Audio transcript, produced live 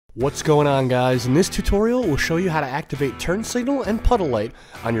What's going on, guys? In this tutorial we'll show you how to activate turn signal and puddle light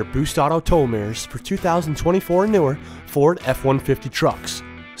on your Boost Auto tow mirrors for 2024 and newer Ford F-150 trucks.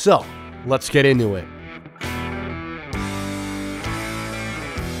 So let's get into it.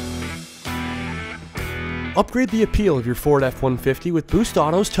 Upgrade the appeal of your Ford F-150 with Boost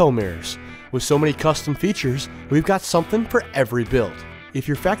Auto's tow mirrors. With so many custom features, we've got something for every build. If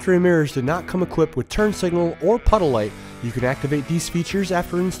your factory mirrors did not come equipped with turn signal or puddle light, you can activate these features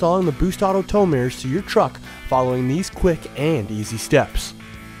after installing the Boost Auto tow mirrors to your truck following these quick and easy steps.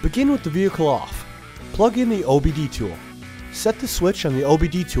 Begin with the vehicle off. Plug in the OBD tool. Set the switch on the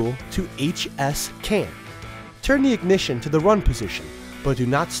OBD tool to HS CAN. Turn the ignition to the run position, but do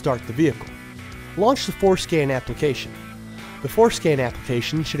not start the vehicle. Launch the Forscan application. The Forscan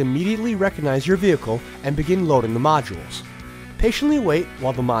application should immediately recognize your vehicle and begin loading the modules. Patiently wait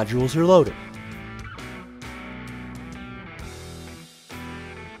while the modules are loaded.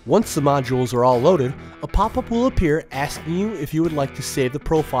 Once the modules are all loaded, a pop-up will appear asking you if you would like to save the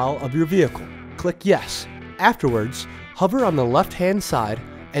profile of your vehicle. Click Yes. Afterwards, hover on the left-hand side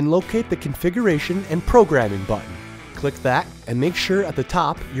and locate the Configuration and Programming button. Click that and make sure at the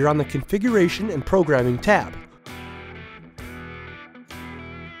top you're on the Configuration and Programming tab.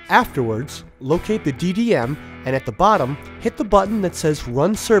 Afterwards, locate the DDM and at the bottom, hit the button that says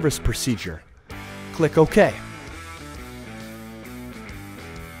Run Service Procedure. Click OK.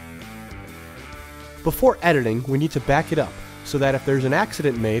 Before editing, we need to back it up so that if there's an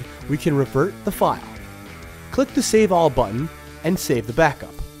accident made, we can revert the file. Click the Save All button and save the backup.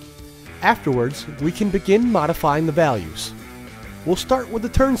 Afterwards, we can begin modifying the values. We'll start with the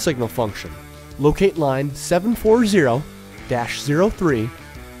turn signal function. Locate line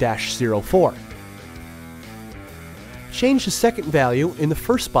 740-03-04. Change the second value in the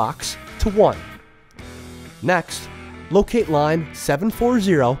first box to 1. Next, locate line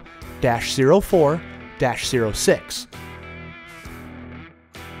 740-04-06.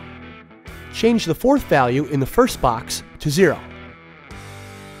 Change the fourth value in the first box to 0.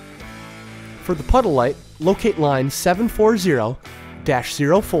 For the puddle light, locate line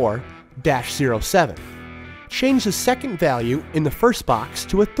 740-04-07. Change the second value in the first box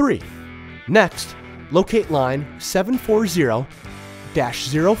to a 3. Next, locate line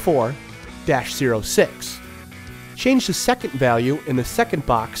 740-04-06. Change the second value in the second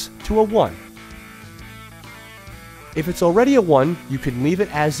box to a 1. If it's already a 1, you can leave it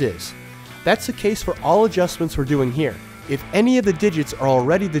as is. That's the case for all adjustments we're doing here. If any of the digits are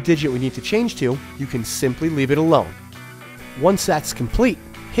already the digit we need to change to, you can simply leave it alone. Once that's complete,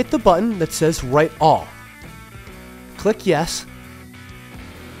 hit the button that says Write All. Click Yes,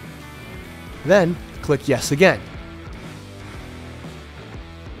 then click Yes again.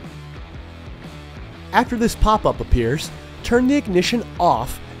 After this pop-up appears, turn the ignition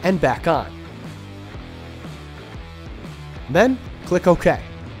off and back on. Then click OK.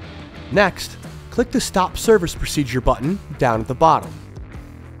 Next, click the Stop Service Procedure button down at the bottom.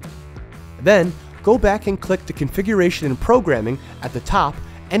 Then go back and click the Configuration and Programming at the top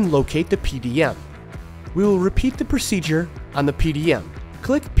and locate the PDM. We will repeat the procedure on the PDM.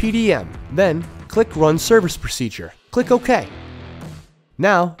 Click PDM, then click Run Service Procedure. Click OK.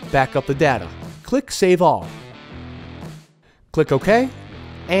 Now back up the data. Click Save All. Click OK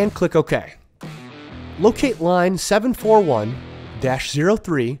and click OK. Locate line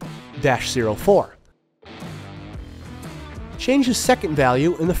 741-03-04. Change the second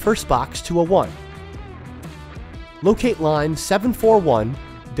value in the first box to a 1. Locate line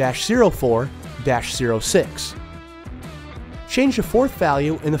 741-04-06. Change the fourth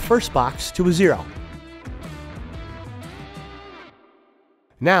value in the first box to a 0.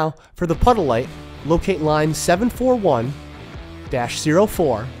 Now, for the puddle light, locate line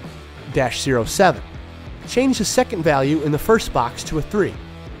 741-04-07. Change the second value in the first box to a 3.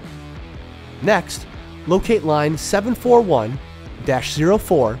 Next, locate line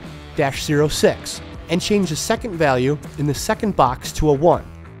 741-04-06 and change the second value in the second box to a 1.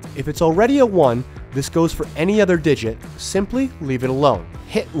 If it's already a 1, this goes for any other digit, simply leave it alone.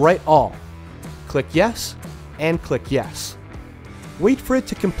 Hit Write All. Click Yes and click Yes. Wait for it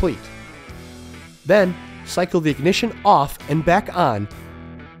to complete. Then, cycle the ignition off and back on,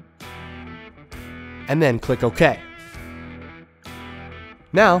 and then click OK.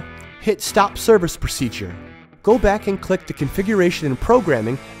 Now, hit Stop Service Procedure. Go back and click the Configuration and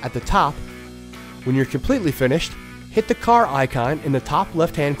Programming at the top. When you're completely finished, hit the car icon in the top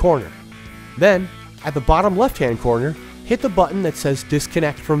left-hand corner. Then, at the bottom left-hand corner, hit the button that says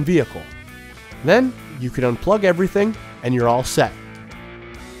Disconnect from Vehicle. Then, you can unplug everything and you're all set.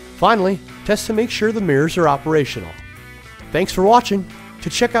 Finally, test to make sure the mirrors are operational. Thanks for watching. To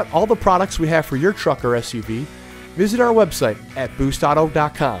check out all the products we have for your truck or SUV, visit our website at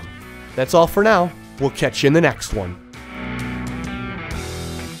boostauto.com. That's all for now. We'll catch you in the next one.